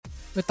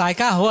大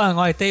家好啊，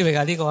我係 David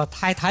啊，呢個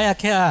太太阿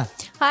Kat 啊。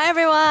Hi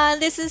everyone,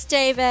 this is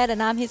David and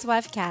I'm his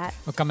wife Kat.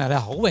 我今日咧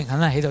好榮幸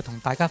咧喺度同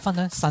大家分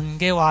享神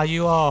嘅話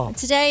語喎。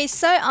Today is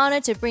so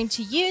honoured to bring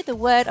to you the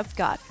Word of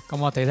God. 咁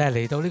我哋咧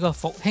嚟到呢個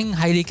復興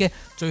系列嘅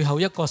最後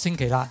一個星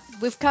期啦。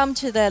We've come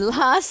to the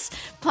last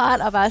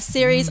part of our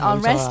series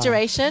on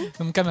restoration.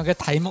 咁今日嘅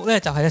題目咧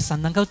就係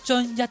神能夠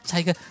將一切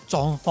嘅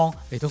狀況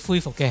嚟到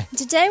恢復嘅。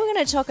Today we're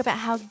going to talk about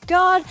how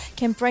God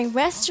can bring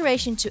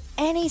restoration to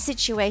any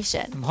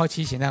situation. 咁開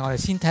始前呢，我哋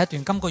先睇一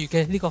段今個月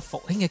嘅呢個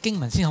復興嘅經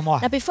文先好唔好啊？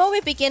 Now before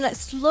we begin,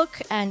 let's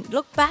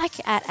look back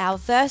at our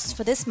verse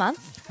for this month.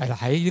 係啦，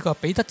喺呢個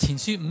彼得前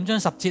書5章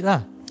10節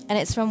啦。And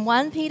it's from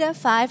 1 Peter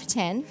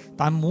 5:10.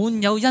 但滿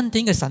有恩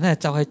典嘅神呢，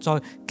就係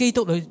在基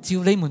督裏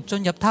召你們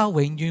進入他永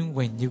遠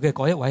榮耀嘅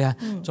嗰一位啊！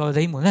在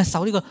你們呢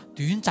受呢個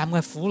短暫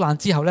嘅苦難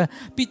之後呢，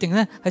必定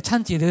呢係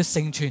親自嚟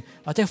成全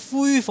或者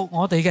恢復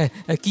我哋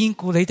嘅，堅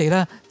固你哋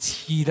啦，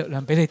賜力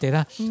量俾你哋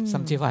啦，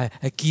甚至乎係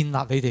建立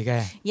你哋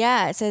嘅。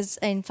Yeah, it says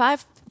in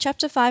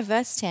Chapter 5,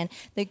 verse 10,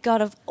 the God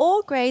of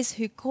all grace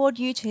who called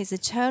you to his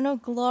eternal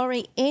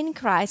glory in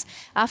Christ,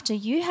 after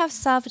you have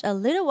suffered a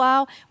little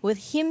while, will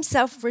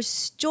himself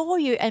restore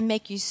you and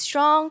make you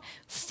strong,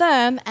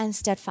 firm and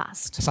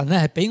steadfast. 神呢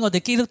係俾我哋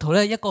基督徒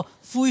呢一個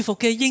恢復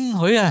嘅應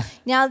許啊！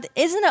 Now,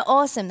 isn't it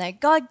awesome that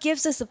God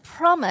gives us a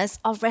promise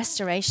of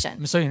restoration?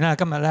 咁雖然呢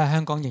今日呢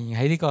香港仍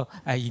然喺呢個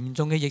嚴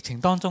重嘅疫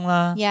情當中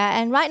啦。Yeah,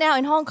 and right now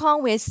in Hong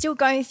Kong, we're still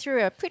going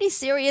through a pretty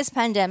serious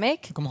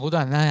pandemic. 咁好多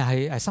人呢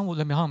喺生活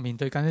裏面可能面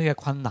對緊呢啲嘅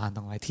困難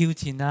同埋挑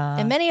戰啦。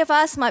 And many of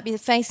us might be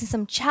facing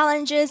some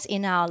challenges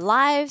in our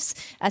lives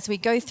as we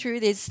go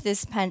through this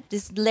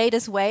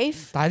latest wave.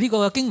 但係呢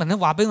個經文咧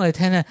話俾我哋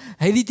聽咧，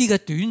喺呢啲嘅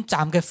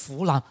短暫嘅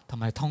苦難同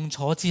埋痛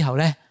楚之後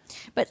咧。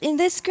 But in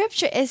this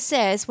scripture it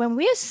says, when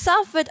we have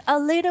suffered a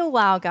little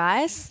while,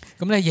 guys,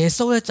 咁咧耶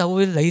穌咧就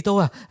會嚟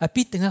到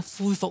必定咧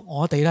恢復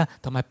我哋啦，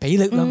同埋俾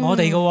力量我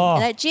哋嘅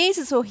喎。 that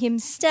Jesus will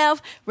himself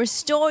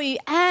restore you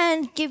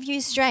and give you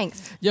strength,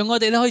 讓我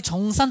哋咧可以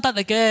重新得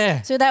力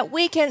嘅。 so that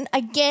we can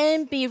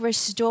again be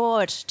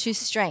restored to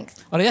strength.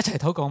 我哋一齊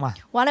禱告嘛。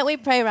 Why don't we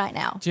pray right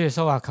now? 主耶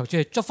穌啊，求主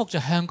嚟祝福住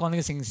香港呢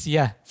個城市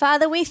啊。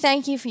 Father, we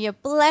thank you for your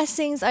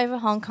blessings over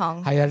Hong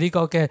Kong. 係啊，呢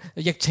個嘅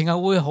疫情啊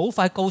會好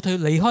快告退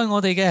離開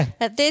我哋嘅。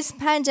 That this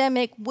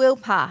pandemic will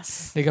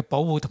pass. 你嘅保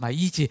護同埋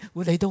醫治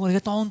會嚟到我哋嘅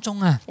當中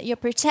啊。 That your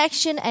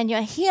protection and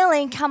your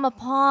healing come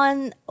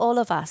upon all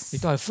of us. 亦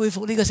都係恢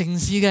復呢個城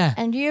市嘅。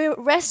 And your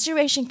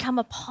restoration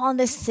come upon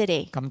this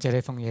city. 感謝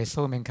你奉耶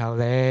穌名求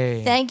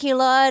你。 Thank you,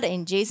 Lord.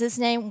 In Jesus'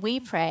 name we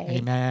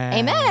pray.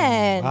 Amen.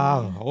 Amen.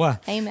 哇，好啊。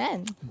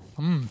 Amen.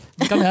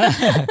 今日咧，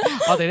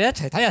我哋咧一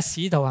齊睇下《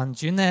使徒行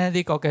傳》咧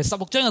呢個嘅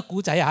16章嘅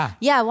故仔啊。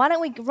Yeah, why don't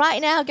we right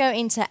now go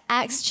into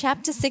Acts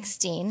chapter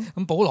 16.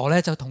 咁保羅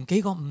咧就同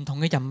幾個唔同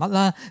嘅人物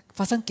啦，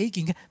發生幾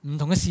件嘅唔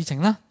同嘅事情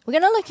啦。 We're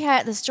going to look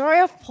at the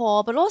story of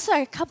Paul, but also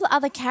a couple of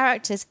other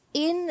characters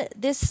in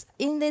this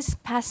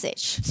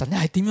passage. 神咧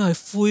係點樣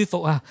去恢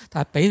復啊？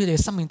但係俾佢哋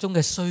生命中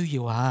嘅需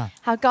要啊。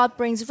 How God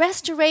brings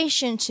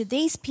restoration to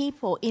these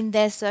people in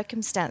their 咁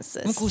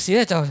circumstances. 故事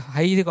咧就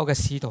喺呢個嘅《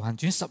使徒行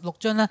傳》16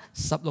章啦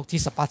，16至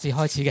18節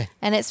開始嘅。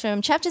 And it's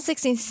from chapter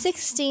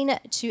 16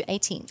 to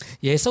 18.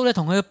 耶穌咧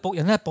同佢嘅僕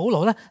人咧保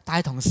羅咧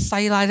帶同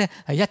西拉咧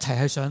係一齊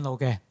去上路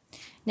嘅。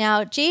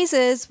 Now,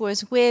 Jesus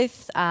was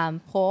with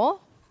Paul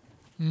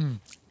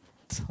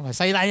同埋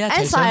西拉一齊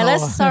and 上路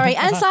Silas. Sorry,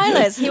 and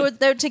Silas. They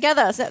were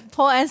together, so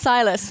Paul and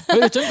Silas. 佢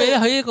哋準備咧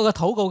去一個嘅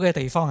禱告嘅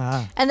地方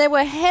啊。 And they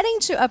were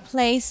heading to a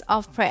place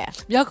of prayer.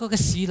 有一個嘅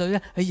侍女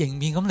咧係迎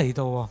面咁嚟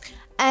到喎。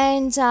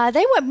 And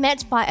they were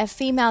met by a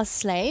female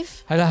slave.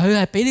 係啦，佢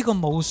係俾呢個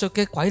巫術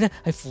嘅鬼咧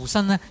係附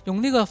身咧，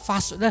用呢個法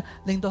術咧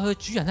令到佢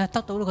主人咧得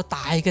到呢個大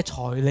嘅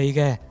財利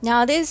嘅。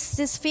 Now, this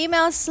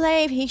female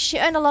slave, she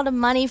earned a lot of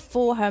money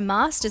for her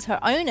masters, her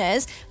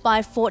owners,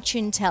 by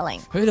fortune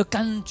telling. 佢喺度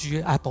跟住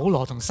保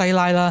羅同西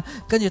拉啦，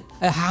跟住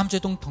喊住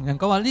同人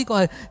講話呢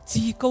個係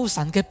至高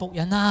神嘅僕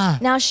人啊。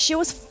 Now, she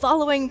was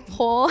following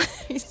Paul.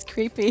 It's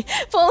creepy.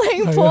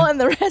 Following Paul and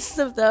the rest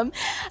of them,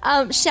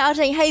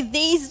 shouting, hey,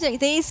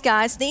 these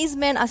guys, these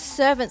men are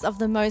servants of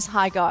the Most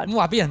High God. 咁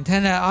話俾人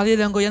聽咧，呢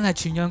兩個人係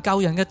傳揚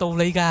救人嘅道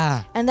理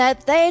㗎。 And that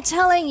they are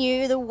telling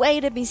you the way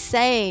to be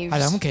saved. 係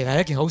啦，咁其實係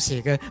一件好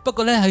事嘅，不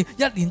過咧係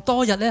一連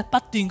多日咧不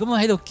斷咁樣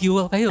喺度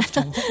叫，喺度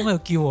重複咁喺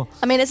度叫。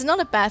 I mean, it's not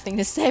a bad thing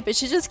to say, but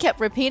she just kept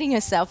repeating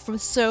herself for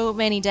so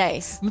many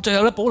days. 咁最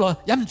後咧，保羅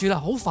忍唔住啦，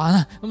好煩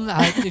啊！咁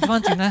調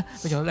翻轉咧，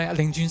佢就擰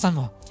轉身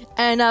喎。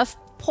 And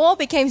Paul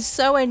became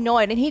so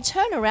annoyed, and he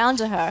turned around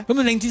to her. 咁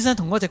擰轉身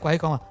同嗰隻鬼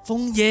講話：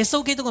奉耶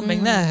穌基督嘅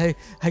名咧，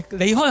係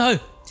離開佢。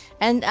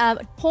 And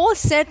Paul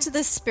said to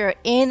the spirit,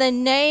 in the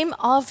name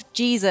of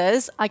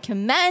Jesus, I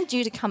command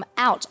you to come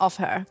out of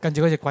her. 跟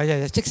住嗰隻鬼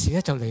就即時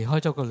咧就離開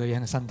咗個女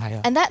人嘅身體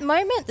啦。 And that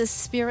moment, the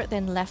spirit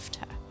then left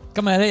her.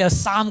 今日咧有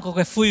3個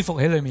嘅恢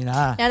復喺裏面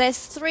啊。 Now, there's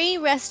 3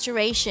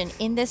 restoration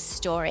in this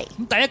story.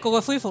 咁第一個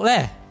嘅恢復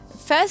咧。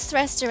First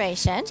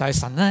restoration, 就係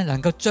神咧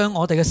能夠將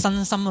我哋嘅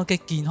身心嘅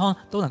健康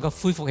都能夠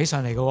恢復起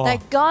上嚟嘅。 that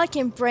God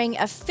can bring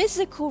a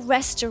physical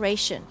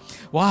restoration.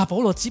 哇！保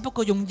羅只不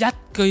過用一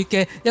句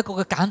嘅一個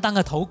嘅簡單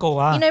嘅禱告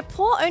啊 You，know,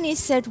 Paul only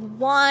said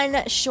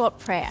one short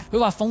prayer. 佢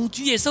話奉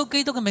主耶穌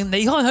基督嘅名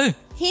離開佢。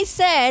 He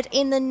said,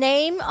 in the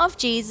name of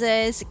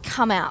Jesus,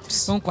 come out.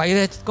 咁鬼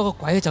咧，嗰個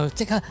鬼咧就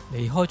即刻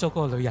離開咗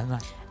嗰個女人啦。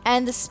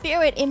 And the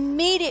spirit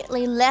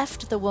immediately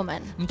left the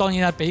woman. 咁當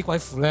然啦，俾鬼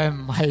附咧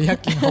唔係一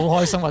件好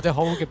開心或者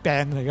好好嘅病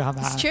嚟㗎，係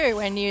咪啊 It's true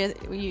when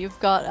you've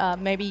got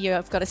maybe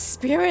you've got a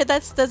spirit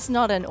that's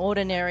not an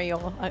ordinary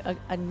or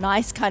a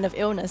nice kind of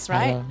illness, 係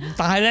right? 啊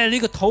但係咧呢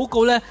個禱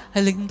告咧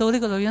係令到呢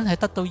個女人係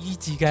得到醫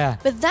治嘅。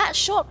 But that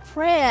short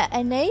prayer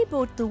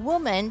enabled the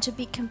woman to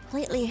be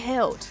completely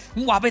healed.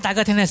 咁話俾大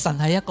家聽咧，神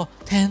係一個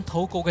聽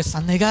禱告嘅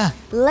神嚟㗎。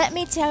 Let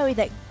me tell you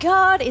that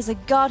God is a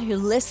God who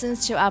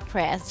listens to our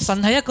prayers.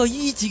 神係一個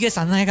醫治嘅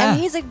神嚟 And 㗎。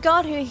 He's a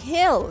God who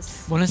heals.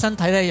 無論身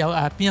體咧有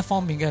邊一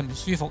方面嘅唔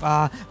舒服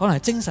啊，可能係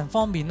精神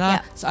方面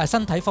啦、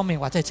身體方面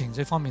或者係情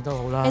緒方面都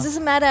好啦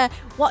It。doesn't matter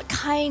what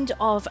kind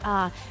of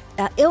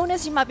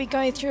illness you might be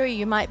going through.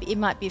 It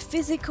might be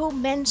physical,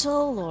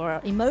 mental,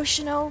 or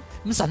emotional.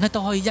 咁神咧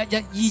都可以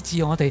一醫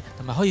治我哋，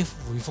同埋可以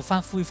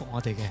恢復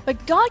我哋嘅。 But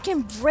God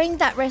can bring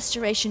that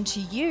restoration to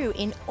you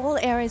in all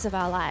areas of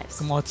our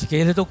lives. 咁我自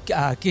己咧都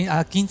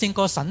見證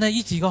過神咧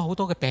醫治過好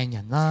多嘅病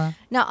人啦。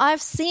 Now, I've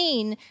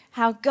seen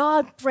how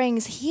God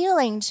brings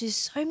healing to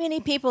so many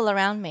people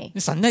around me.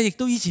 神咧亦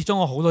都醫治咗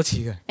我好多次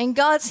嘅。 And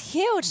God's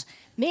healed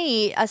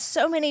me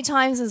so many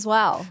times as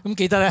well. 咁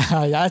記得咧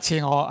有一次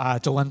我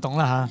做運動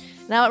啦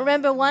Now, I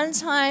remember one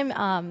time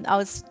I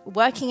was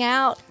working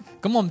out.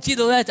 咁我唔知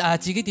道咧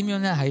自己點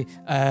樣咧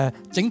係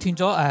整斷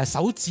咗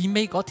手指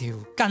尾嗰條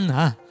筋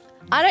啊。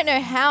 I don't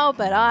know how,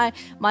 but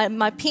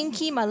my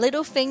pinky, my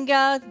little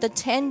finger, the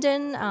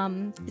tendon,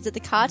 is it the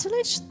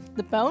cartilage?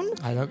 The bone?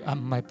 係啦，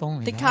唔係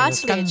幫嚟 The 嘅，係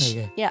筋 cartilage.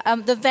 嚟嘅。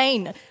 Yeah, the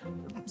vein.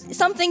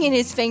 Something in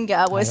his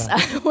finger was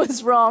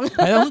was wrong.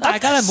 係啦，咁大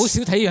家咧唔好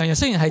少睇一樣嘢，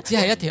雖然係只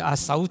係一條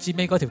手指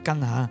尾嗰條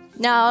筋啊。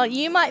 Now,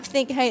 you might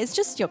think, hey, it's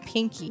just your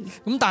pinky.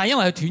 咁但係因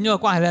為佢斷咗嘅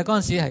關係咧，嗰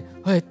陣時係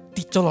佢係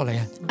跌咗落嚟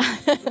啊，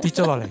跌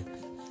咗落嚟，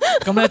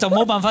咁咧就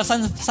冇辦法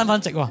伸翻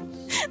直喎。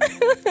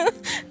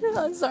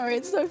 I'm sorry,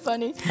 it's so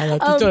funny. 係啦，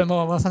跌咗嚟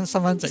冇辦法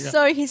伸翻直啊。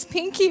 So his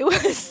pinky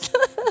was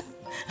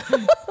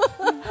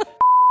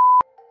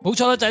冇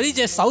錯啦，就係呢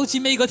隻手指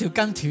尾嗰條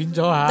筋斷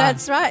咗啊。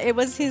 That's right, it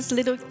was his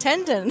little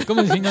tendon. 咁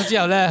佢斷咗之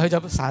後咧，佢就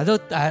成日都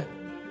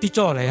跌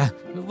咗落嚟啊，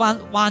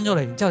彎咗嚟，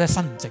然之後咧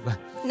伸唔直啊。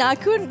 Now, I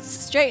couldn't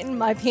straighten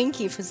my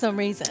pinky for some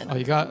reason. 我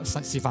而家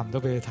示範唔到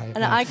俾你睇。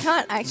 And I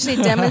can't actually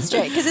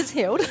demonstrate because it's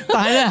healed.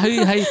 但係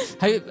咧，佢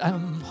係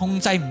控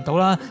制唔到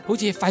啦，好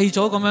似廢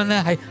咗咁樣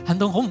咧，係行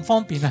動好唔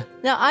方便啊。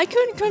 Now, I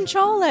couldn't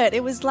control it.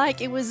 It was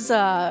like it was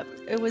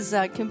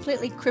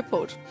completely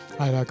crippled.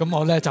 係啦，咁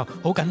我咧就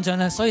好緊張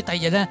咧，所以第二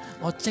日咧，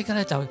我即刻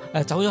咧就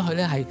走咗去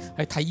咧係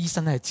睇醫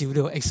生咧照呢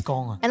個 X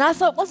光啊。 And I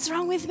thought, what's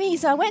wrong with me?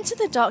 So I went to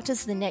the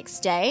doctors the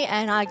next day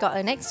and I got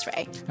an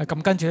X-ray.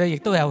 咁跟住咧，亦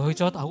都有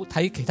去咗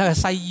睇其他嘅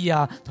西醫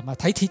啊，同埋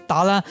睇鐵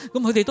打啦。咁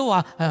佢哋都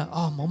話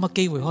冇乜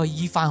機會可以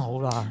醫翻好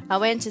啦。 I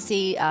went to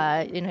see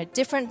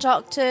different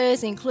doctors,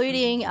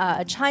 including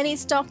a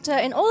Chinese doctor,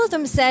 and all of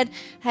them said,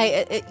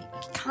 hey, it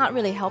can't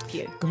really help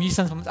you. 咁醫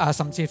生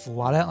甚至乎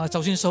話咧，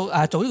就算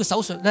做呢個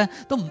手術咧，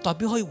都唔代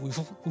表可以回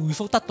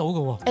復得到嘅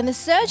喎。 And the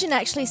surgeon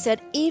actually said,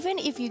 even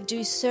if you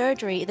do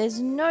surgery,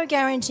 there's no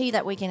guarantee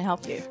that we can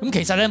help you. 咁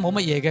其實咧冇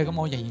乜嘢嘅，咁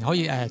我仍然可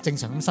以正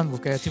常咁生活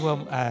嘅，只不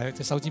過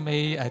隻手指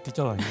尾跌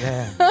咗落嚟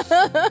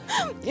啫。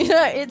You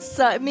know,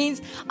 it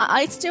means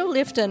I still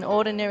lived an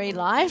ordinary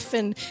life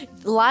and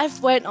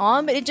life went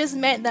on, but it just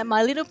meant that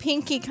my little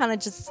pinky kind of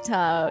just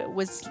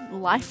was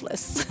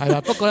lifeless. 係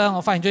啦，不過咧我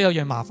發現咗有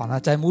樣麻煩啦，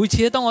就係每次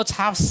咧當我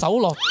插手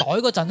落袋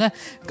嗰陣咧，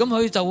咁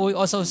佢就會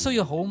我就需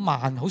要好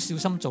慢、好小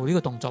心做呢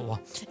個動作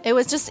喎。 It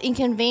was just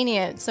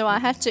inconvenient, so I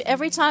had to,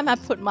 every time I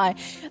put my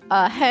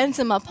hands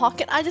in my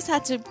pocket, I just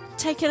had to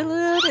take it a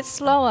little bit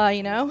slower,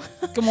 you know.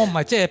 咁我唔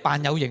係即係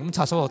扮有型咁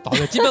插手落袋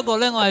嘅，只不過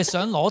咧我係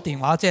想攞電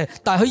話啫，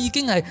但係佢已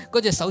經係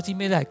嗰隻手指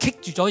尾咧係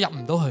棘住咗入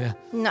唔到去啊。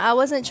No, I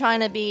wasn't trying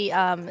to be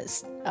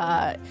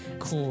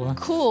cool 啊！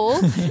 cool.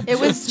 It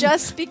was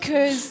just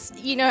because,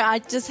 you know, I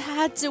just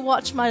had to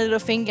watch my little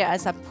finger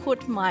as I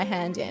put my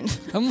hand in.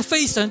 咁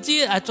非常之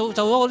做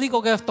咗呢個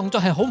嘅動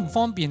作係好唔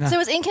方便啊。 So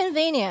it was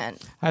inconvenient.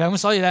 係啦，咁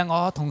所以咧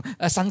我同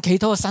神祈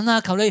禱，神啊，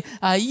求你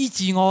醫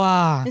治我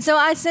啊！ And so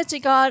I said to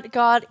God,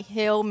 God,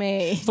 heal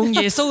me. 奉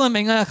耶穌嘅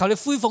名啊，求你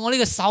恢復我呢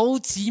個手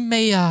指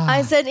尾啊！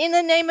 I said, in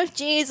the name of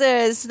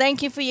Jesus,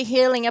 thank you for your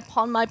healing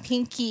upon my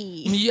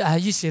pinky.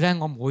 於是咧，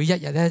我每一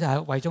日咧就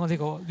係為咗我呢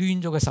個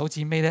攣咗嘅手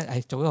指尾咧，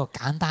係做一個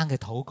簡單嘅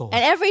禱告。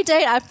 And every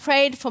day I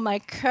prayed for my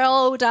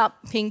curled up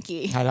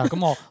pinky. 係啦，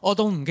咁我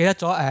都唔記得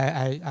咗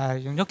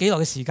用咗幾耐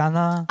嘅時間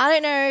啦。 I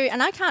don't know,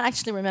 and I can't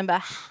actually remember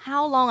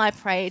how long I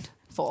prayed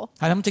for.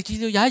 係啦，咁直至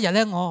到有一日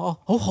咧，我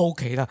好好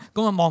奇啦，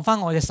咁啊望翻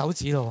我隻手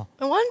指咯。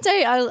 And one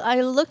day I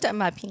looked at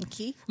my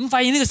pinky. 咁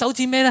發現呢個手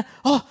指尾咧，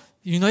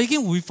原來已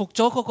經回復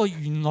咗嗰個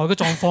原來嘅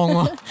狀況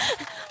喎。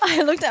I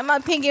looked at my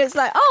pinky and it's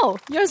like, oh,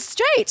 you're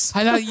straight.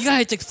 係啦，而家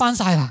係直翻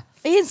晒啦。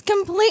It's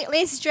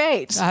completely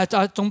straight.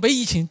 就仲比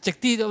以前直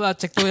啲，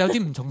直到有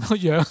啲唔同嘅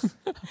樣。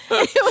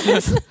It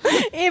was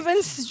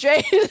even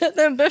straighter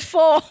than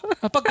before.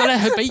 不過咧，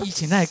佢比以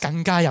前咧係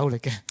更加有力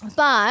嘅。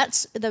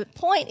But the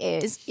point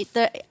is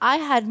that I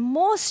had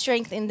more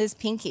strength in this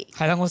pinky.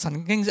 係啦，我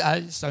曾經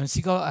嘗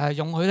試過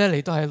用佢咧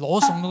嚟到係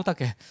攞餸都得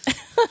嘅。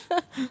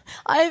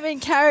I even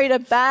carried a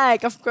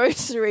bag of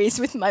groceries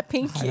with my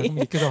係 pinky.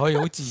 咁，叫做可以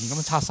好自然咁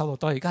樣插手落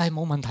袋，而家係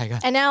冇問題嘅。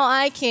And now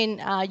I can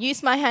use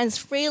my hands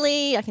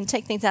freely. I can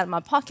take things out of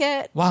my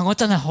pocket. 哇！我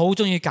真係好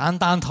中意簡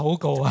單禱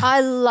告啊！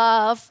 I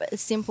love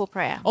simple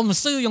prayer. 我唔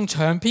需要用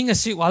長篇嘅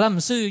説話啦，唔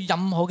需要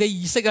任何嘅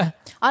儀式啊。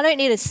I don't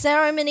need a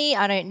ceremony.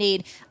 I don't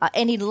need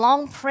any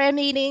long prayer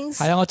meetings.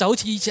 係啊，我就好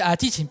似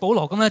之前保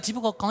羅咁啦，只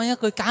不過講一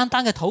句簡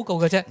單嘅禱告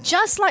嘅啫。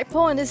Just like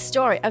Paul in this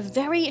story, a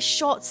very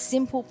short,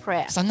 simple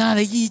prayer. 神啊，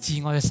你醫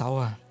治我隻手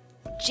啊！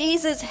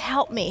 Jesus,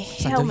 help me,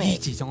 神 help 就醫 me.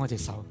 治咗我隻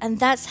手。 And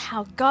that's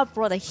how God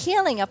brought a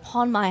healing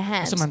upon my 我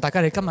hand. 想問大家，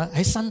你今日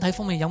喺身體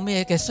方面有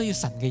咩嘅需要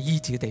神嘅醫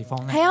治嘅地方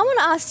咧？ Hey, I want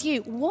to ask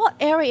you, what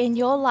area in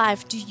your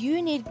life do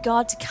you need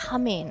God to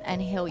come in and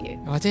heal you?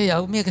 或者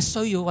有咩嘅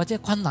需要或者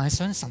困難，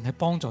想神去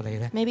幫助你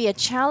咧？ Maybe a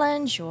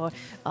challenge or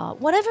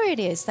whatever it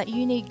is that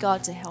you need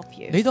God to help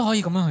you. 你都可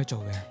以咁樣去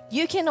做嘅，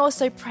 You can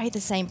also pray the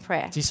same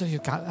prayer, 只需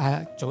要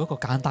做一個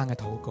簡單嘅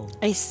禱告。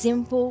 a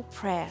simple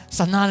prayer.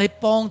 神啊，你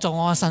幫助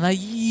我啊！神啊，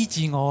醫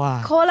治我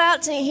啊！ Call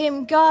out to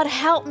Him, God,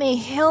 help me,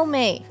 heal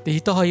me. 你亦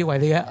都可以為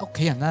你嘅屋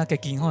企人啦嘅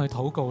健康去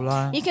禱告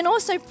啦。 You can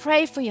also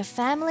pray for your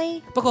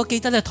family. 不過記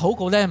得咧，禱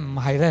告咧唔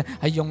係咧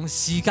係用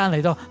時間嚟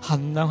到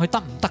衡量佢得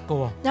唔得嘅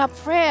喎。 Now,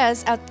 prayers,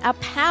 our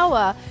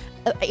power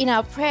in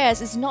our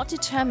prayers is not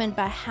determined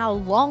by how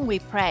long we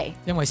pray,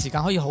 因為時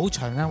間可以好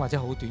長啦，或者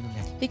好短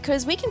嘅。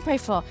 because we can pray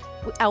for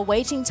our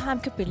waiting time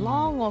could be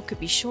long or could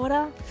be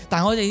shorter.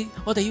 但係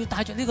我哋要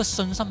帶着呢個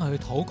信心去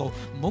禱告，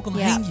唔好咁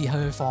輕易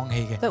去放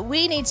棄嘅。 But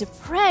we need to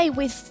pray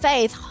with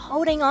faith,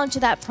 holding on to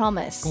that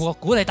promise. 我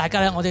鼓勵大家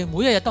咧，我哋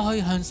每一日都可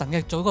以向神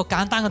嘅做一個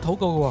簡單嘅禱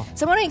告嘅喎。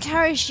 So I want to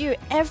encourage you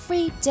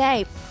every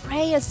day,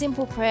 pray a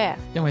simple prayer.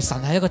 因為神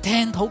係一個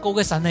聽禱告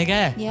嘅神嚟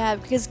嘅。 Yeah,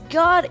 because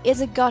God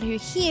is a God who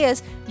hears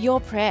your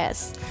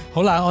prayers.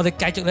 好啦，我哋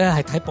繼續咧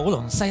係睇保羅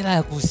同西拉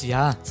嘅故事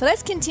啊。 So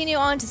let's continue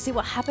on to see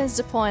what happens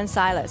to Paul and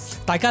Silas.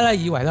 大家咧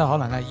以為咧可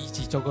能係醫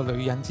治咗個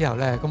女人之後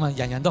咧，咁啊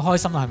人人都開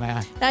心啦，係咪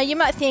啊？ Now you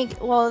might think,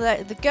 well,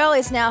 the girl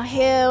is now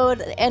healed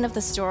at the end of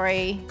the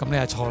story. 咁你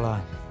係錯啦。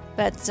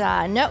 But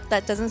nope,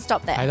 that doesn't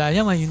stop 係 there. 啦，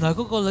因為原來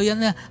嗰個女人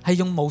咧係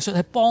用巫術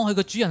係幫佢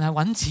個主人係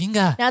揾錢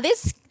㗎。 Now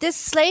this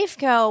slave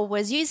girl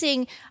was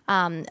using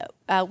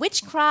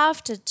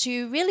witchcraft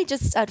to really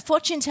just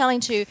fortune telling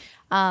to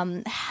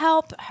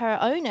help her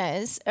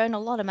owners earn a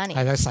lot of money.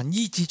 係啦，神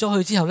醫治咗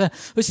佢之後咧，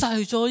佢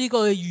失去咗呢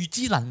個預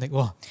知能力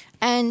喎。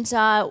 And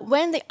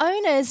when the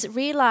owners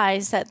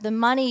realized that the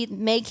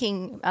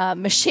money-making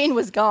machine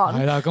was 係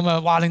gone, 啦，咁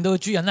啊話令到個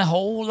主人咧好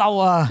嬲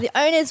啊， the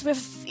owners were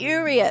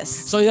furious.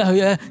 所以咧佢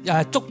咧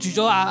捉住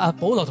咗阿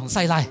保羅同西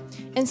拉。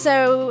 And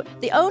so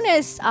the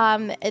owners,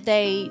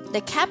 they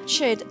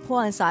captured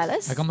Paul and 係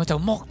Silas. 咁啊，就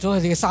剝咗佢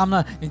哋嘅衫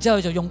啦，然之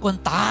後就用棍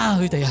打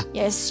佢哋啊，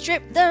 Yeah,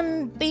 stripped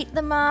them, beat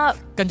them up.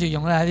 跟住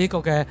用咧呢個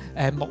嘅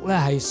木咧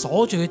係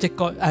鎖住佢隻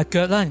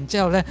腳啦，然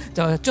之後咧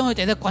就將佢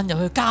哋咧棍入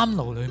去監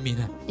牢裡面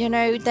啊。 You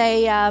know,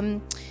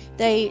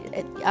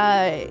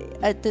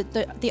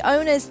 the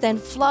owners then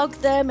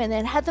flogged them and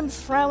then had them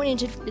thrown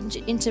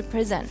into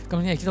prison.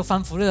 咁亦都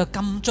吩咐呢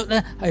個禁卒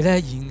咧係咧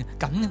嚴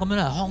緊咁樣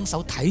嚟看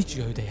守睇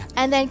住佢哋啊。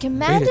 And then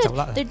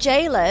commanded the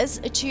jailers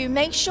to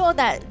make sure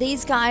that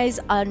these guys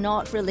are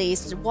not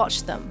released, to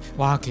watch them.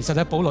 哇，其實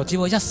咧保羅只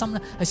不過一心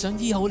咧係想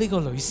醫好呢個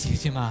女士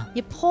啫嘛。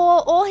 Yeah,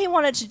 Paul, all he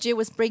wanted to do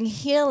was bring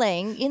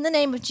healing in the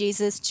name of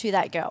Jesus to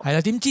that girl. 係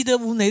啦，點知道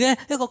換嚟咧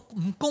一個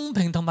唔公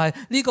平同埋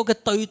呢個嘅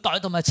對待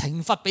同埋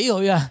懲罰俾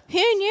佢啊！ Who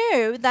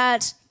knew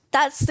that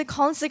that's the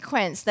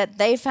consequence that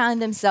they found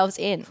themselves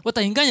in? 我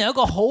突然間由一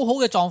個好好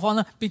嘅狀況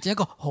咧，變成一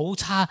個好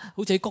差，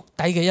好似谷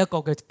底嘅一個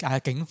嘅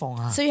境況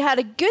啊！ So you had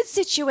a good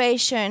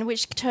situation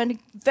which turned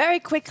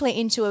very quickly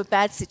into a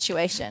bad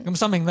situation. 咁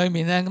生命裏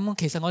面咧，咁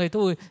其實我哋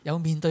都會有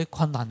面對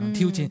困難同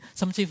挑戰，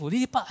甚至乎呢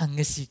啲不幸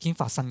嘅事件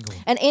發生嘅。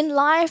 And in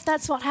life,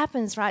 that's what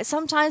happens, right?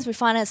 Sometimes we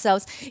find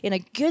ourselves in a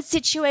good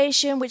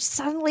situation which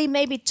suddenly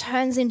maybe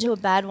turns into a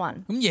bad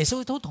one. 咁耶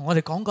穌都同我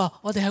哋講過，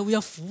我哋係會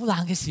有苦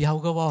難嘅時候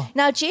嘅。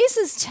 Now,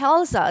 Jesus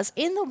tells us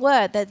in the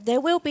Word that there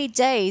will be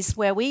days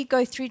where we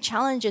go through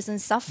challenges and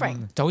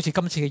suffering. 就好似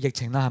今次嘅疫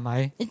情啦，係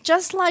咪？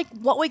 Just like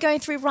what we're going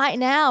through right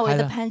now with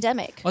the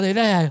pandemic. 我哋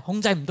咧係控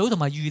制唔到同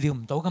埋預料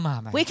唔到噶嘛，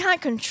係咪？ We can't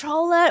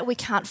control it, we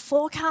can't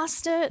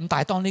forecast it. 咁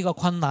但係當呢個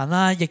困難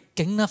啦、逆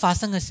境啦發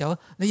生嘅時候，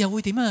你又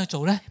會點樣去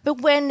做咧？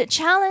 But when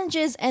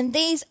challenges and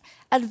these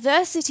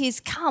adversities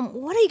come,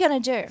 what are you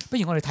going to do? 不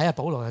如我哋睇下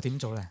保羅又點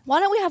做咧？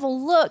 Why don't we have a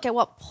look at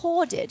what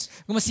Paul did?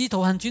 咁啊，《使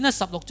徒行傳》咧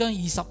16章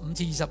25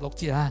至26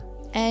節啊。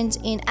And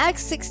in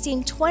Acts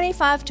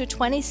 16:25 to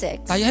 26.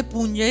 但係喺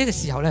半夜嘅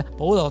時候咧，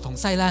保羅同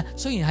西拉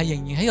雖然係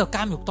仍然喺個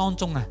監獄當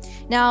中啊。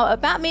Now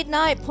about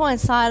midnight, Paul and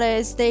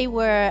Silas, they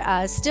were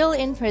still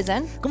in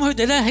prison. 咁佢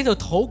哋咧喺度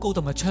禱告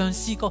同埋唱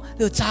詩歌，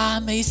喺度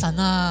讚美神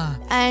啊。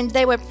And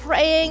they were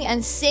praying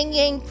and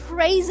singing,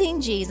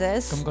 praising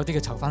Jesus. 咁嗰啲嘅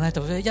囚犯咧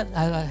就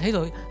喺度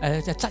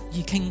側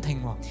耳傾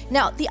聽喎。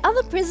Now the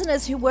other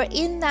prisoners who were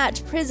in that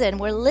prison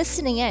were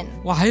listening in.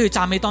 哇！喺佢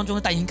讚美當中，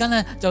突然間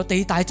咧就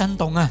地大震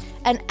動啊！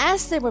 And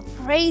as they were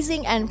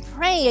praising and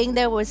praying,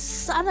 there was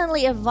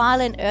suddenly a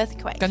violent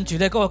earthquake. 跟住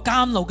咧嗰個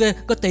監牢嘅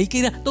個地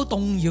基咧都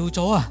動搖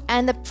咗啊！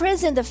 And the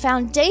prison, the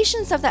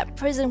foundations of that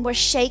prison were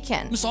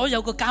shaken. 咁所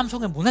有個監倉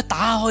嘅門咧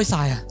打開晒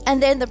啊！ And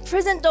then the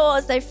prison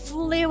doors, they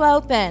flew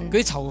open. 嗰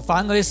啲囚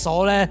犯嗰啲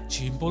鎖咧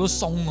全部都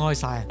鬆開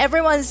晒。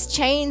 Everyone's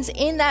chains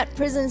in that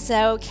prison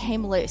cell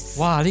came loose.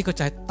 哇！呢個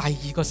就係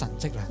第二個神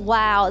蹟啦。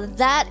 Wow,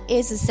 that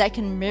is the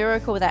second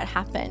miracle that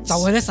happened. 就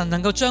係咧神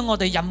能夠將我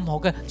哋任何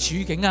嘅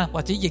處境啊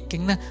或者逆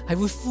境咧係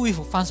會恢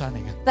復翻上嚟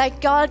嘅。 That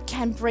God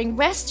can bring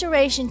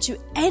restoration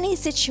to any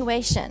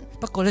situation.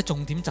 不過咧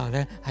重點就係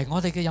咧係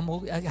我哋嘅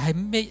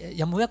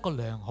有冇一個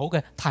良好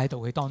嘅態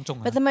度喺當中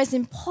啊。 But the most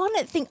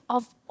important thing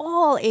of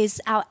all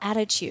is our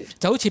attitude.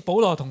 就好似保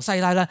羅同西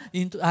拉啦，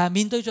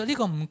面對咗呢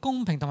個唔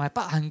公平同埋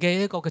不幸嘅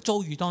一個嘅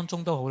遭遇當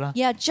中都好啦。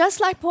 Yeah, just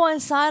like Paul and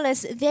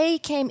Silas, they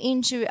came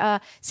into a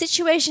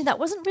situation that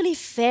wasn't really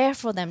fair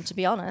for them, to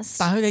be honest.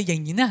 但佢哋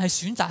仍然咧係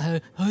選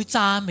擇去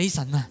讚美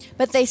神啊。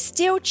 But they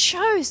still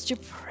chose to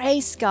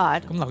praise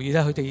God. 咁留意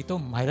咧，佢哋亦都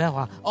唔係咧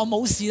話我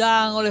冇事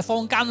啦，我哋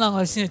放監啦，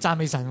我哋先去讚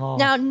美神喎。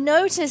 Now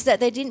notice that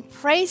they didn't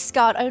praise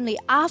God only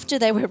after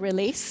they were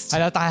released. 係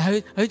啦，但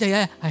係佢哋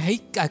咧係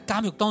喺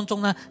監獄當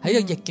中咧，喺個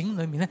逆境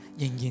裏面咧，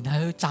仍然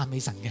係去讚美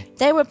神嘅。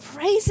 They were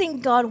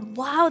praising God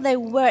while they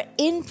were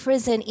in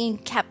prison in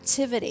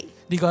captivity.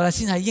 呢個咧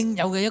先係應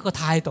有嘅一個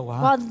態度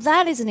啊！ Well,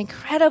 that is an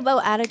incredible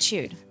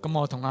attitude. 咁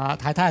我同阿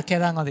太太阿 Kat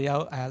啦，我哋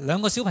有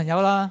2個小朋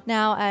友啦。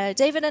 Now,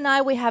 David and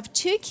I, we have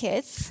 2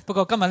 kids. 不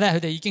過今日咧，佢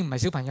哋已經唔係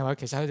小朋友啦，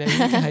其實佢哋已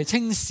經係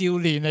青少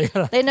年嚟㗎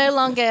啦。 They're no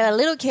longer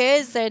little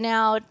kids; they're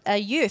now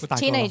youth, 大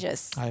個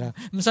teenagers. 係啦，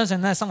咁相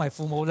信咧，身為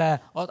父母咧，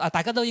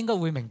大家都應該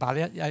會明白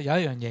有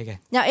一樣嘢嘅。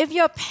 Now, if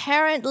you're a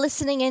parent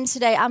listening in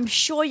today, I'm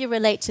sure you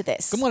relate to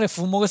this. 咁我哋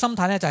父母嘅心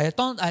態咧，就係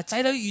當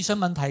仔女遇上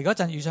問題嗰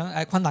陣，遇上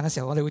困難嘅時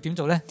候，我哋會點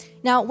做咧？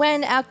 Now,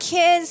 when our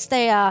kids,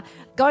 they are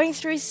going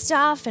through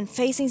stuff and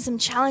facing some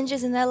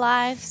challenges in their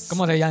lives, 咁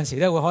我哋有陣時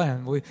咧可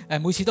能會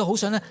每次都好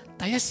想咧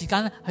第一時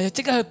間咧係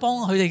即刻去幫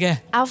佢哋嘅。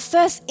 our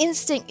first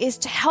instinct is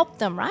to help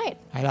them, right?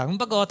 係啦，咁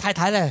不過太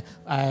太咧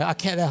阿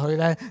Kat 咧佢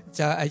咧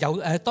就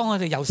當佢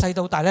哋由細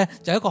到大咧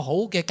就有一個好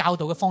嘅教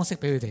導嘅方式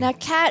俾佢哋。 Now,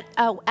 Kat,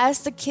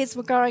 as the kids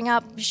were growing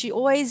up, she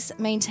always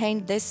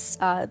maintained this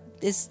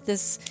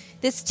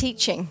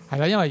teaching. 係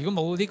啦，因為如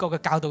果冇呢個嘅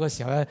教導嘅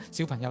時候咧，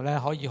小朋友咧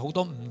可以好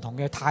多唔同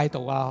嘅態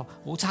度啊，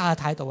好差嘅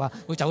態度啊，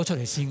會走咗出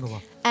嚟先㗎喎。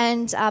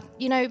 And,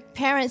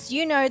 parents,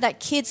 you know that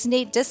kids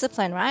need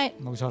discipline, right?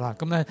 冇錯啦，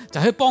咁咧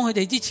就去幫佢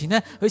哋之前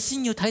咧，佢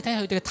先要睇睇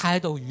佢哋嘅態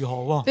度如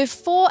何喎。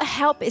 Before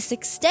help is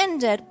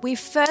extended, we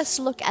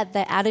first look at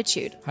their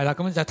attitude. 係啦，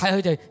咁就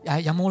睇佢哋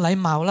有冇禮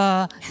貌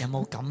啦，有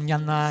冇感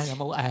恩啦，有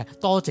冇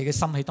多謝嘅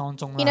心喺當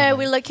中啦。You know,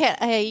 we look at,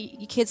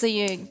 hey, kids, are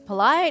you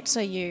polite?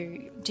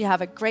 Do you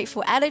have a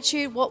grateful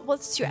attitude?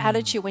 What's your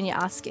attitude when you're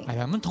asking? 係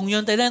啦，咁同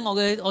樣地咧，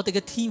我哋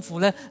嘅天父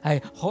咧係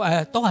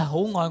都係好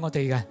愛我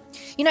哋嘅。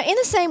 You know, in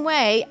the same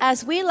way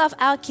as we love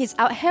our kids,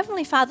 our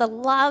Heavenly Father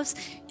loves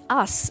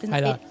us in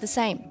the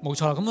same. 冇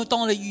錯啦，咁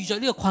當我哋遇着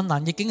呢個困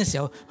難逆境嘅時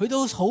候，佢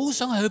都好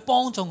想去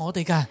幫助我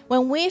哋㗎。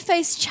 When we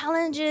face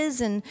challenges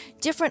and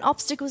different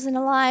obstacles in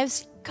our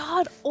lives,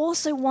 God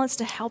also wants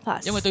to help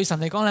us. 因為對神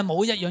嚟講咧，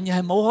冇一樣嘢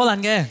係冇可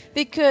能嘅。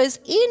 Because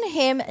in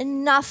Him,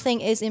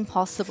 nothing is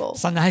impossible.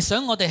 神係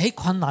想我哋喺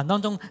困難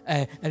當中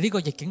呢個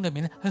逆境裏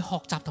面咧，去學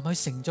習同埋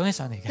去成長起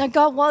上嚟嘅。 Now,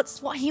 God,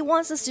 what He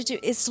wants us to do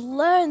is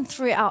learn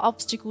through our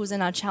obstacles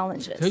and our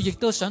challenges. 佢亦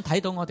都想睇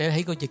到我哋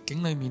喺個逆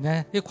境裏面咧，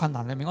呢個困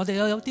難裏面，我哋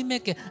有啲咩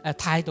嘅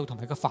態度同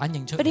埋個反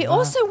應出嚟。 But He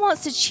also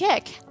wants to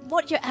check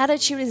what your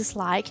attitude is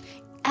like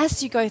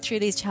as you go through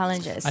these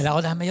challenges. 係啦，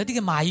我哋係咪有啲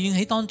嘅埋怨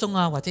喺當中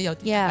啊？或者有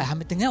啲係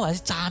咪定一或者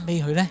讚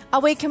美佢咧？ Are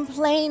we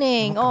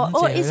complaining,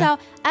 or is our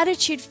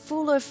attitude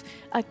full of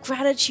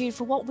gratitude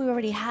for what we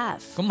already have?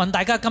 咁問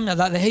大家今日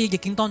啦，你喺逆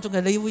境當中嘅，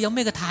你會有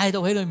咩嘅態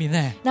度喺裏面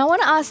咧？ Now, I want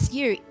to ask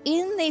you,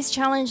 in these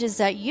challenges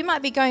that you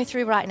might be going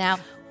through right now,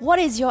 what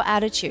is your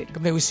attitude? 咁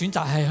你會選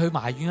擇係去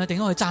埋怨啊，定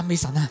係去讚美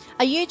神啊？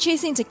 Are you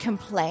choosing to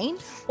complain,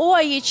 or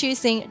are you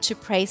choosing to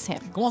praise Him?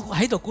 咁我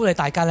喺度鼓勵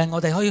大家咧，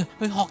我哋可以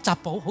去學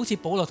習好似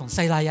保羅同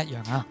西拉一樣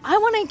啊！ I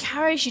want to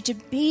encourage you to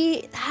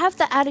have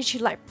the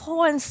attitude like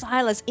Paul and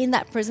Silas in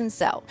that prison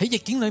cell. 喺逆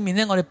境裏面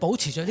咧，我哋保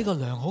持咗呢個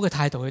良好嘅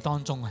態度喺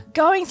當中啊！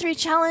 Going through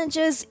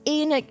challenges,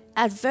 in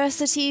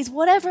adversities,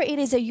 whatever it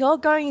is that you're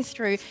going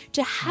through,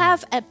 to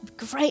have a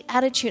great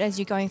attitude as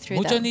you're going 唔 through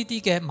好將 them. 呢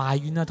啲嘅埋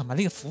怨啊，同埋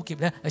呢個苦澀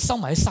咧，係收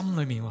埋喺心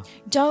裏面喎。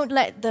 Don't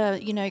let the,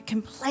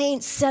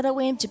 complaints settle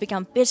in to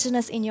become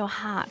bitterness in your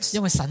heart.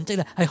 因為神蹟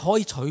咧係可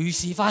以隨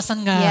時發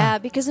生㗎。 Yeah,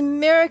 because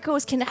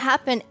miracles can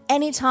happen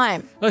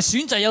anytime. 我哋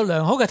選擇有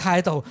良好嘅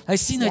態度，係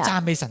先去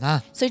讚美神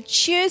啊！ So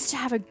choose to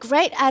have a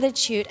great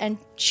attitude and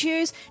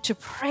choose to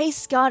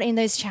praise God in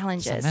those 神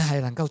challenges. 咧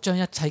係能夠將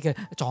一切嘅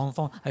狀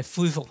況係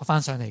恢復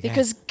翻上嚟嘅。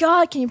 Because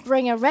God can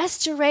bring a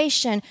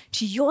restoration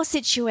to your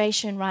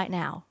situation right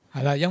now.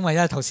 係啦，因為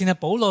咧頭先咧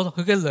保羅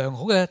佢嘅良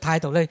好嘅態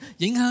度咧，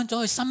影響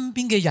咗佢身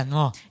邊嘅人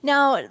喎。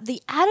 Now,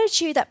 the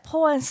attitude that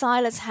Paul and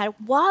Silas had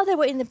while they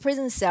were in the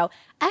prison cell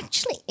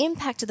actually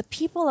impacted the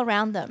people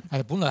around them.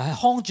 係本來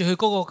係看住佢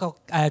嗰個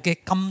嘅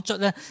禁卒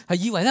咧，係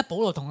以為咧保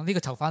羅同呢個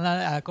囚犯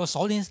咧個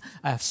鎖鏈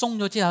鬆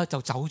咗之後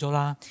就走咗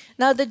啦。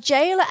 Now, the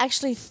jailer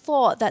actually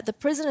thought that the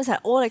prisoners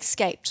had all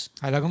escaped.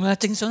 係啦，咁咧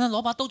正想咧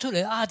攞把刀出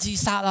嚟自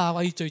殺啊，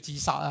畏罪自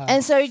殺啊。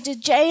 And so the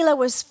jailer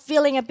was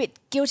feeling a bit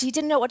guilty,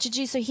 didn't know what to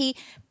do, so he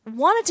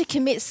wanted to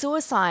commit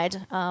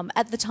suicide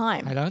at the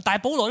time. 係啦，但係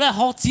保羅咧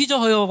喝止咗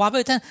佢喎，話俾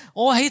佢聽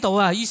我喺度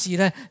啊。於是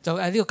咧就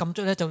呢個禁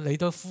卒咧就嚟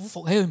到俯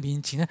伏喺佢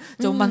面前咧，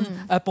就問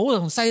保羅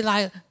同西拉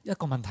一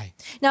個問題。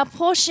 Now,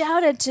 Paul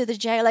shouted to the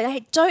jailer,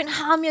 "Hey, don't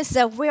harm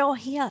yourself. We're all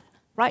here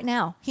right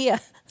now, here."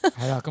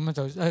 係啦，咁樣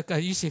就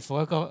於是乎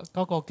嗰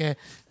個嘅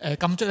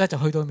禁卒咧就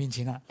去到面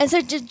前啦。 And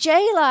so the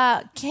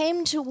jailer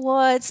came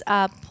towards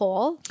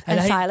Paul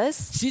and Silas.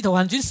 使徒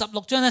行傳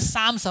16章咧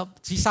30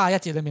至31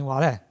節裏面話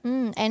咧，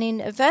 And in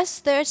verse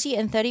 30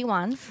 and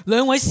 31,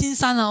 兩位先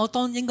生啊，我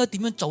當應該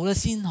點樣做咧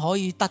先可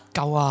以得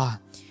救啊？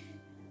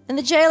 and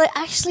the jailer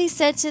actually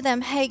said to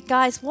them, "Hey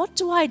guys, what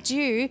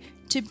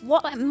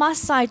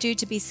must I do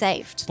to be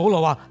saved?" 保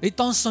羅話：你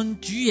當信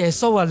主耶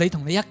穌啊，你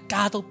同你一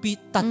家都必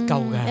得救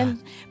嘅。 And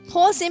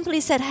Paul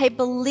simply said, "Hey,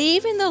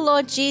 believe in the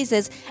Lord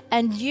Jesus,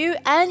 and you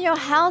and your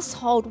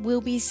household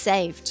will be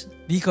saved."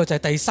 呢個就係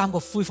第三個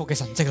恢復嘅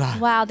神蹟啦。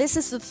 Wow, this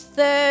is the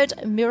third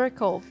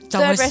miracle,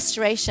 third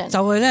restoration. 就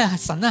係咧，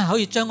神咧可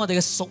以將我哋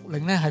嘅屬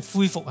靈咧係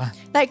恢復啊。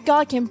 That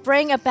God can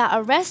bring about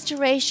a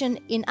restoration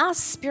in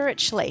us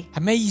spiritually.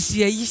 係咩意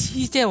思啊？意思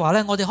即係話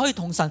咧，我哋可以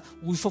同神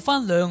恢復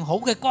翻良好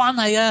嘅關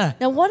係啊。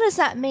 Now, what does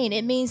that mean?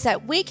 It means that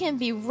we can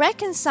be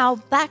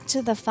reconciled back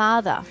to the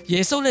Father.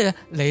 耶穌咧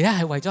嚟咧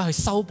係為咗去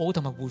修補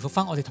同埋恢復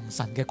翻我哋同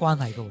神嘅關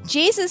係㗎。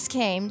 Jesus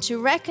came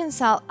to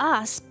reconcile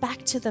us back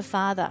to the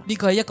Father. 呢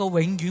個係一個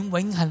永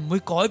遠永恆唔會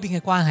改變嘅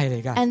關係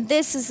嚟㗎。 And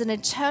this is an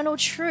eternal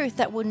truth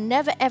that will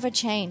never ever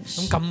change.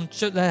 咁禁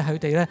卒咧，佢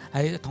哋咧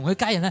係同佢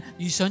家人咧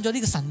遇上咗呢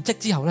個神蹟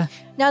之後咧，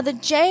 Now, the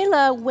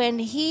jailer, when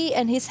he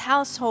and his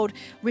household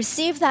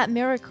received that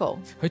miracle,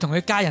 佢同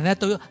佢家人咧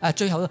都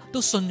最後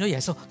都信咗耶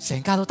穌，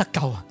成家都得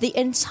救啊！ the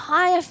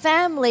entire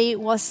family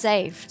was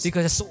saved. 呢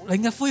個就屬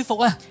靈嘅恢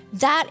復啊！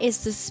 That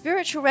is the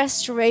spiritual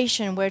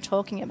restoration we're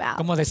talking about.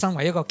 咁我哋身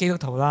為一個基督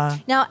徒啦，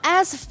 Now,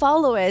 as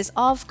followers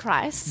of 唔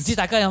Christ, 知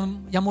大家有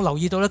冇留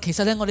意到咧？其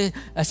實咧，我哋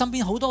身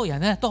邊好多人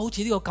咧都好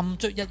似呢個禁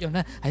卒一樣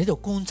咧，係喺度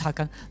觀察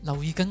緊、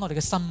留意緊我哋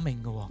嘅生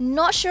命㗎喎。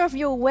 not sure if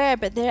you're aware,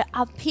 but there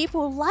are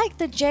people like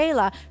the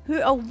jailer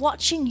who are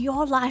watching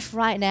your life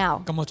right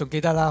now. 咁我仲記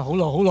得啦，好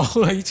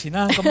耐以前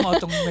啦，咁我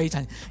仲未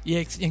曾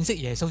認識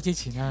耶穌之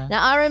前啦。 Now,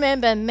 I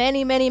remember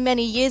many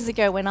years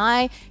ago when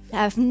I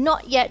have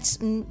not yet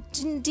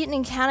didn't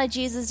encounter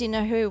Jesus, didn't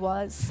know who he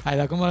was. 係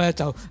啦，咁我咧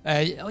就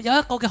有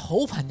一個嘅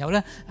好朋友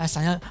咧，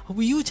成日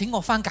會邀請我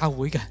翻教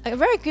會嘅。 A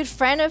very good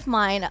friend of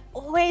mine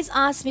always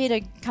asked me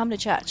to come to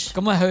church.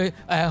 咁啊去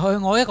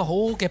我一個好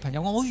嘅朋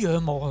友，我好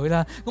仰慕佢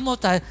啦。咁我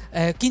就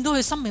係見到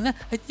佢生命咧，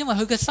係因為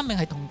佢嘅生命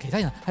係同其他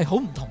人係好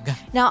唔同嘅。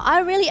 Now,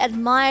 I really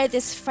admired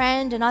this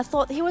friend, and I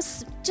thought he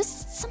was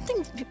just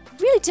something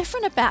really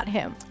different about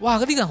him. 哇！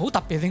呢個人好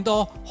特別，令到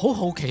我好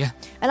好奇啊！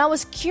 And I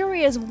was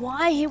curious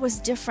why he was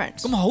different.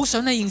 咁我好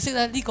想咧認識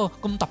咧呢個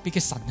咁特別嘅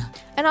神啊！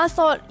 And I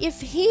thought if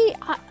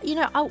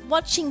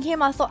watching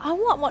him, I thought I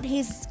want what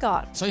he's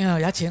got. 所以有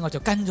一次我就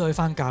跟咗佢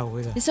翻教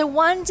會啦。 And so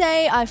one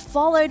day I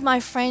followed my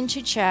friend to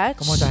church.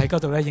 咁我就喺嗰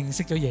度咧認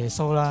識咗耶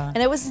穌啦。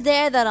 And it was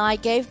there that I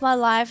gave my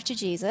life to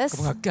Jesus.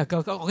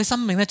 咁我嘅生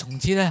命咧從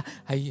此咧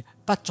係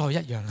不再一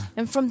樣啦。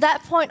 And from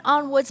that point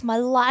onwards, my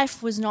life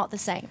was not the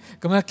same.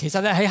 咁咧其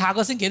實咧喺下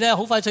個星期咧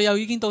好快脆又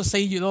已經到4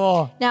月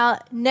咯。 Now,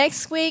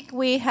 next week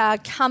we are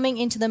coming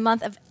into the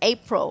month of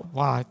April.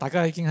 哇！大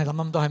家已經係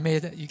諗到係咩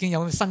啫？已經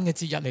有新嘅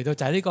節日嚟到，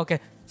就係呢個嘅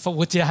復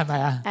活節係咪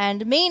啊？ And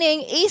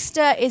meaning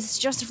Easter is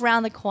just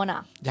around the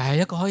corner. 又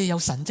係一個可以有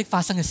神蹟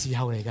發生嘅時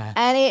候嚟嘅。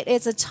 And it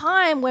is a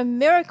time when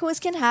miracles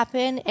can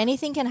happen,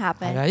 anything can 係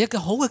happen. 啦，一個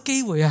好嘅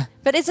機會啊！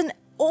 But it's an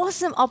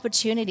awesome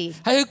opportunity.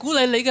 係去鼓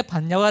勵你嘅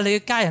朋友啊、你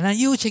嘅家人咧，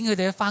邀請佢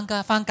哋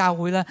翻教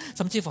會啦，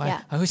甚至乎係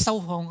Yeah. 去收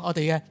看我哋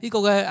嘅呢個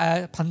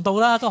嘅頻道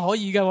啦，都可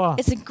以嘅喎。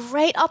 It's a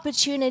great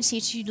opportunity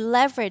to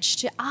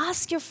leverage, to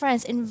ask your friends,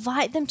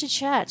 invite them to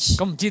church.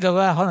 咁唔知道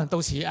咧，可能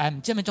到時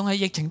唔知係咪仲喺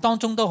疫情當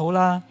中都好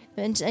啦。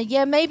And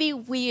yeah, maybe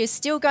we are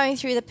still going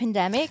through the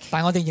pandemic,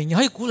 但我哋仍然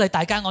可以鼓勵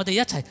大家，我哋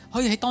一齊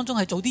可以喺當中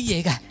係做啲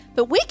嘢嘅，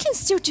 but we can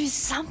still do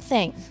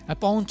something.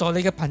 幫助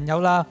你嘅朋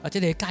友啦，或者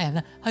你嘅家人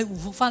咧，去恢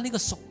復翻呢個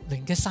屬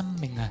靈嘅生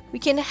命啊！ We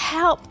can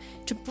help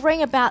to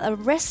bring about a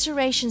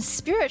restoration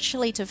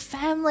spiritually to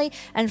family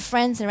and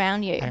friends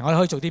around you. 係我哋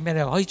可以做啲咩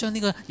咧？可以將呢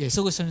個耶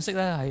穌嘅信息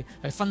咧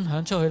係分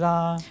享出去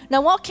啦。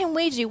 Now, what can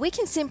we do? We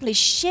can simply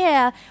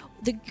share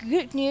the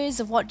good news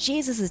of what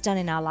Jesus has done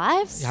in our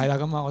lives. 係啦，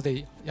咁啊，我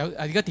哋有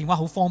而家電話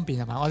好方便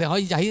係嘛？我哋可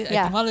以喺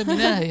Yeah. 電話裏面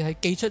咧係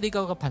寄出呢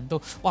個頻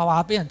道，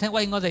話俾人聽，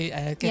喂，我哋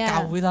嘅 Yeah.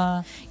 教會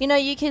啦。You know,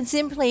 you can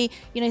simply,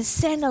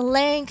 send a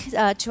link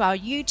to our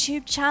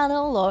YouTube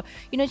channel or,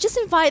 just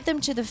invite them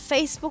to the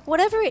Facebook,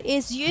 whatever it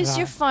is, use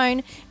your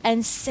phone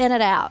and send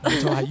it out.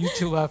 就係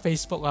YouTube 啊、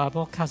Facebook 啊、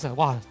Podcast 啊，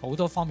哇，好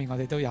多方面我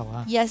哋都有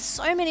啊。 Yes,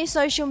 so many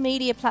social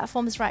media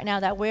platforms right now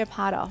that we're a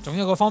part of. 總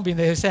有個方便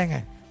你去 send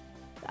嘅。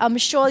 I'm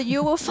sure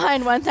you will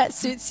find one that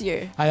suits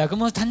you. 係啊，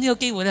咁我趁呢個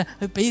機會咧，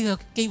去俾個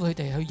機會佢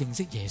哋去認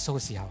識耶穌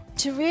嘅時候，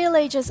 To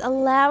really just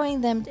allowing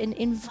them and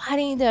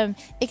inviting them,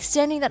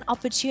 extending that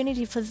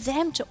opportunity for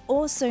them to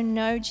also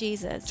know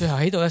Jesus. 最後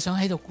喺度咧，想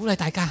喺度鼓勵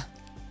大家，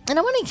 And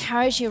I want to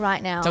encourage you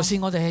right now. 就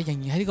算我哋係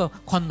仍然喺呢個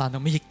困難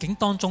同埋逆境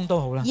當中都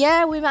好啦。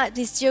 Yeah, we might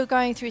be still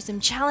going through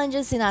some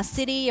challenges in our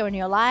city or in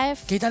your life.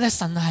 記得咧，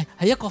神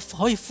係一個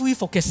可以恢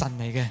復嘅神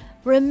嚟嘅，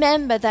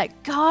 Remember that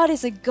God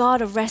is a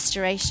God of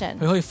restoration.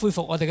 佢可以恢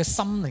復我哋嘅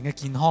心靈嘅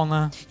健康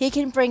啦 He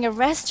can bring a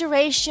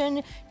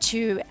restoration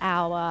to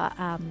our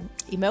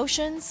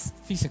emotions,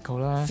 ，physical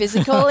啦，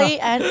 physically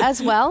and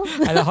as well.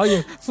 係啦，可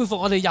以恢復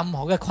我哋任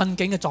何嘅困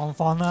境嘅狀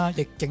況啦，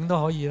逆境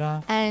都可以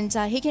啦。 And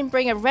He can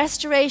bring a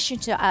restoration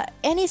to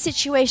any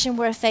situation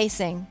we're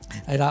facing.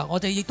 係啦，我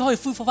哋亦都可以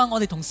恢復翻我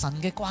哋同神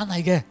嘅關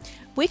係嘅，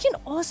 We can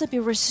also be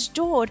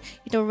restored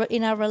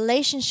in our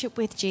relationship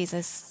with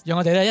Jesus. 讓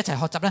我哋咧一齊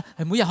學習咧，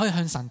係每日可以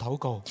向神禱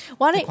告。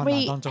 Why 喺 don't 困難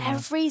we 當中啊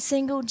every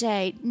single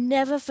day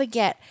never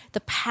forget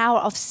the power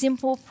of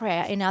simple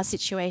prayer in our 亦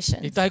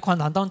situations? 都喺困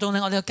難當中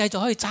咧，我哋繼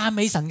續可以讚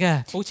美神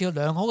嘅，保持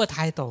個良好嘅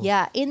態度。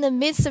 Yeah, in the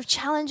midst of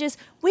challenges,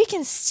 we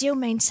can still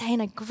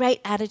maintain a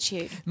great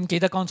attitude. 咁記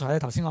得剛才咧，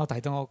頭先我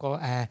提到我個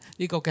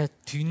呢個嘅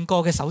斷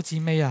過嘅手指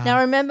尾啊， Now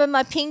remember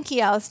my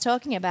pinky I was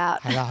talking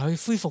about. 係啦，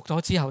佢恢復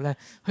咗之後咧，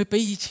佢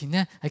比以前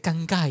咧係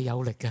更加係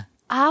有力嘅。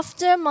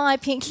 After my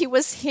pinky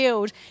was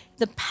healed,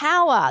 the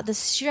power, the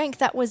strength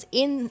that was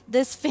in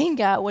this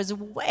finger was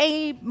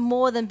way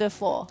more than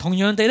before. 同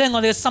樣地咧，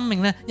我哋嘅生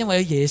命咧，因為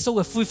有耶穌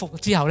嘅恢復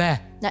之後咧，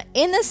 Now,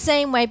 in the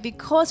same way,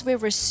 because we're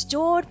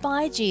restored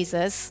by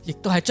Jesus, 亦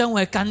都係將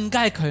會係更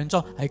加係強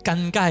壯，係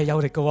更加係有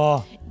力嘅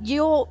喎。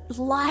 your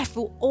life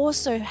will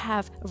also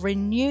have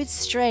renewed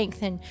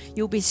strength and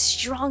you'll be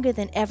stronger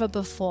than ever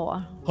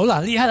before. 好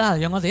啦，呢刻啊，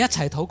讓我哋一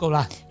齊禱告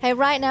啦。 Hey,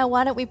 right now,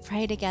 why don't we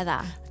pray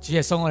together? 主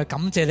耶穌，我哋感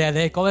謝你，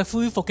你係嗰位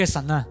恢復嘅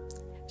神啊！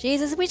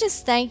 Jesus, we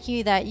just thank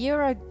you that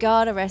you're a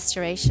God of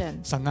restoration.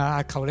 神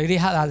啊，求你呢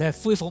刻啊，你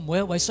係恢復每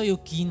一位需要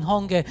健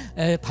康嘅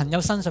朋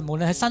友身上，無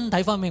論喺身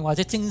體方面或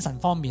者精神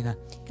方面啊。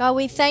 God,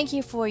 we thank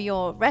you for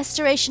your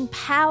restoration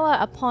power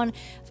upon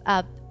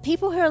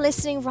people who are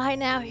listening right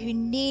now who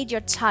need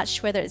your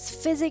touch, whether it's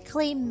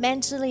physically,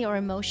 mentally, or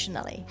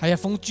emotionally. 係啊，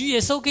奉主耶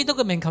穌基督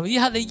嘅名，求呢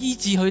刻你醫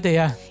治佢哋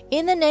啊！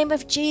 In the name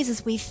of Jesus,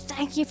 we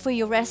thank you for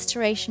your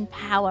restoration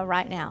power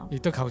right now. 亦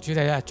都求主你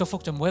啊，祝福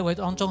咗每一位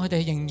當中，佢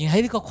哋仍然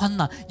喺呢個困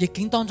難逆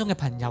境當中嘅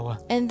朋友啊！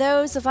 And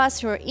those of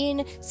us who are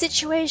in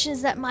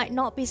situations that might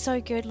not be so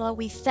good, Lord,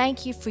 we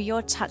thank you for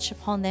your touch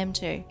upon them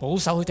too. 保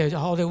守佢哋，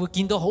我哋會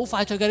見到好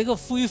快脆嘅呢個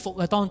恢復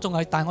嘅當中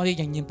啊！但係我哋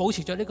仍然保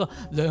持咗呢個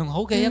良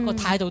好嘅一個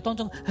態度當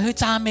中，係去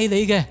讚美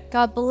你嘅。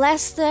 God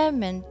bless them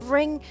and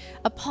bring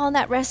upon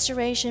that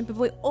restoration, but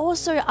we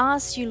also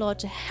ask you, Lord,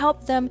 to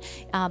help them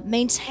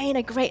maintain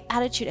a great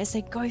attitude as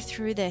they go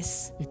through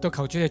this. 亦都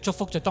求主你祝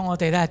福咗，當我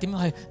哋咧點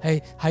樣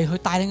去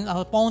帶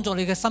領幫助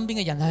你嘅身邊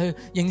嘅人係去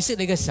認識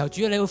你嘅時候，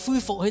主要你會恢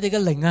復佢哋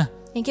嘅靈啊！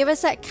 And give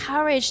us that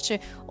courage to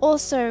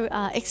also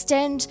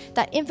extend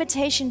that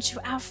invitation to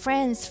our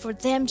friends for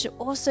them to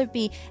also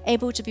be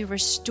able to be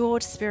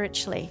restored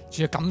spiritually.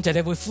 主要感謝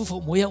你會恢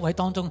復每一位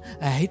當中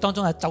喺當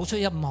中走出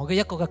任何嘅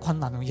一個嘅困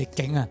難同逆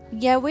境啊！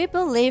 Yeah, we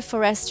believe for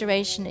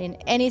restoration in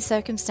any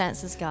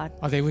circumstances, God.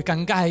 我哋會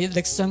更加係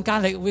力上加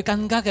力，會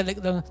更加嘅力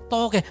量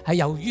多嘅係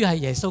由於係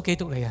耶穌基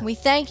督嚟啊！ We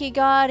thank you,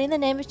 God, in the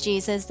name of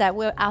Jesus, that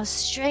will our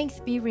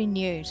strength be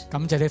renewed.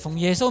 感謝你奉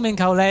耶穌名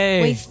求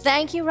We 你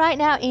thank you right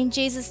now in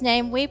Jesus'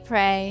 name we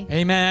pray.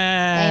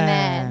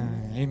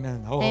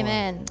 ，Amen，Amen， 好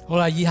Amen. 好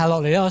啦，以下落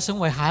嚟咧，我想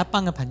為下一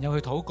班嘅朋友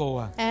去禱告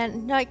啊！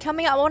 And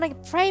coming up, I want to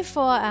pray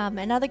for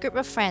another group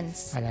of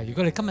friends. 係啦，如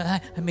果你今日係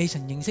未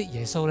曾認識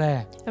耶穌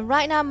咧， And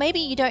right now, maybe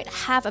you don't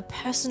have a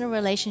personal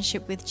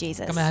relationship with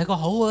Jesus. 今日係一個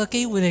好好嘅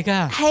機會嚟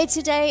㗎。 Hey,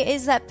 today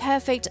is that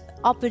perfect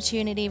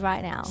opportunity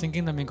right now. 聖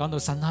經裏面講到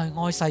神係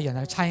愛世人，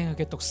係差佢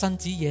嘅獨生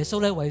子耶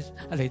穌咧，為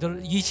嚟到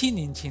2000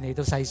年前嚟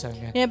到世上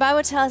嘅。The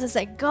Bible tells us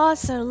that God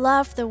so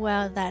loved the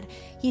world that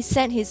He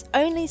sent His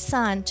only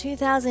Son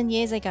 2,000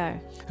 years ago.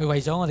 佢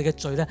為咗我哋嘅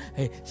罪咧，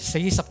係死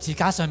十字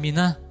架上面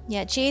啦。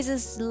Yeah,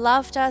 Jesus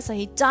loved us, so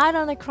He died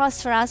on the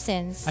cross for our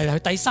sins. 係佢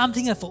第3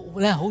天嘅復活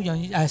咧，好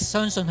讓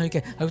相信佢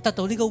嘅係會得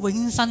到呢個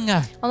永生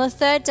嘅。On the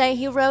third day,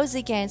 He rose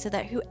again, so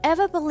that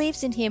whoever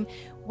believes in Him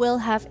will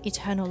have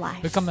eternal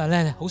life. 佢今日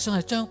咧好想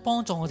係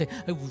幫助我哋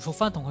去回復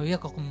翻同佢一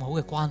個咁好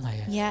嘅關係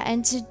啊！ Yeah,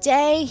 and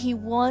today He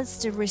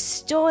wants to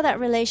restore that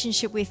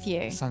relationship with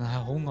you. 神係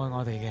好愛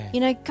我哋嘅。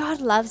You know,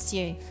 God loves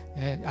you.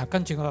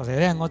 跟住落嚟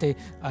咧，我哋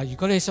如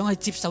果你想去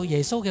接受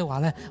耶穌嘅話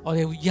咧，我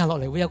哋以下落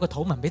嚟會有個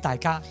禱文俾大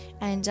家。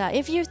And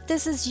if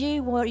this is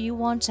you, or you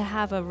want to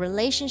have a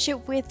relationship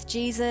with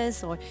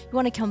Jesus, or you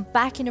want to come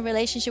back in a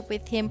relationship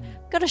with Him,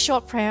 got a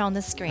short prayer on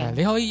the screen.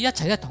 你可以一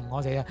齊咧同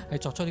我哋係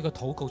作出呢個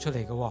禱告出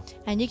嚟嘅。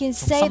And you can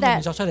從 say 心裏面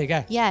that. 作出嚟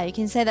嘅。Yeah, you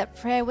can say that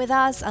prayer with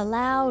us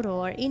aloud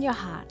or in your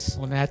heart.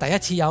 無論係第一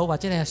次有，或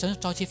者你係想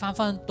再次翻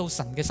到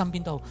神嘅身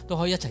邊度，都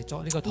可以一齊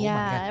作呢個禱文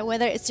嘅。 Yeah,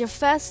 whether it's your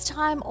first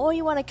time or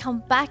you want to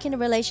come back in a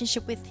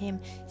relationship with Him,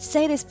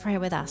 say this prayer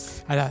with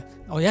us. 係啦，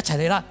我哋一齊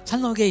嚟啦！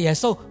親愛嘅耶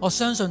穌，我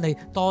相信你，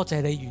多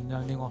謝你原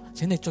諒了我，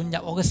請你進入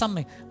我嘅生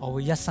命，我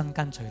會一生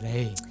跟隨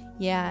你。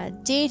Yeah,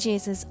 dear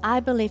Jesus,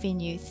 I believe in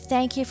you.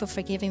 Thank you for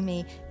forgiving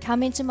me.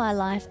 Come into my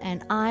life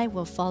and I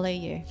will follow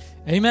you.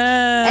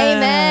 Amen.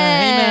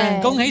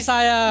 Amen. 恭喜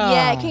晒啊！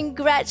 Yeah,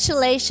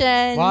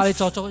 congratulations. 哇，你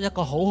作咗一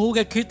個好好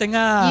嘅決定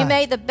啊！ You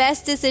made the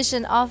best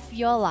decision of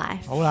your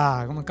life. 好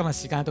啦，咁今日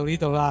時間到呢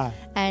度啦。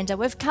And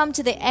we've come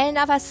to the end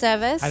of our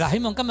service. 係啦，希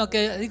望今日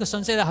嘅呢個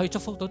信息咧可以祝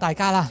福到大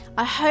家啦。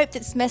I hope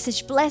this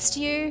message blessed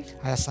you.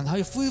 係啊，神可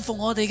以恢復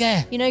我哋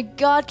嘅。You know,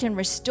 God can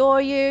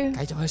restore you.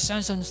 繼續去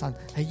相信神，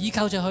係依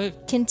靠住佢，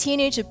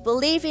 Continue to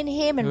believe in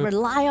Him and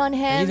rely on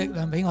俾力 Him.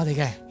 量俾我哋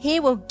嘅。 He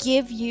will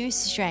give you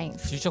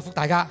strength. 主祝福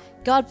大家，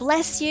 God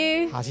bless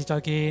you. 下次再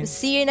見，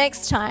 See you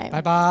next time.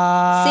 拜拜。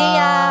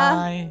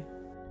 See ya.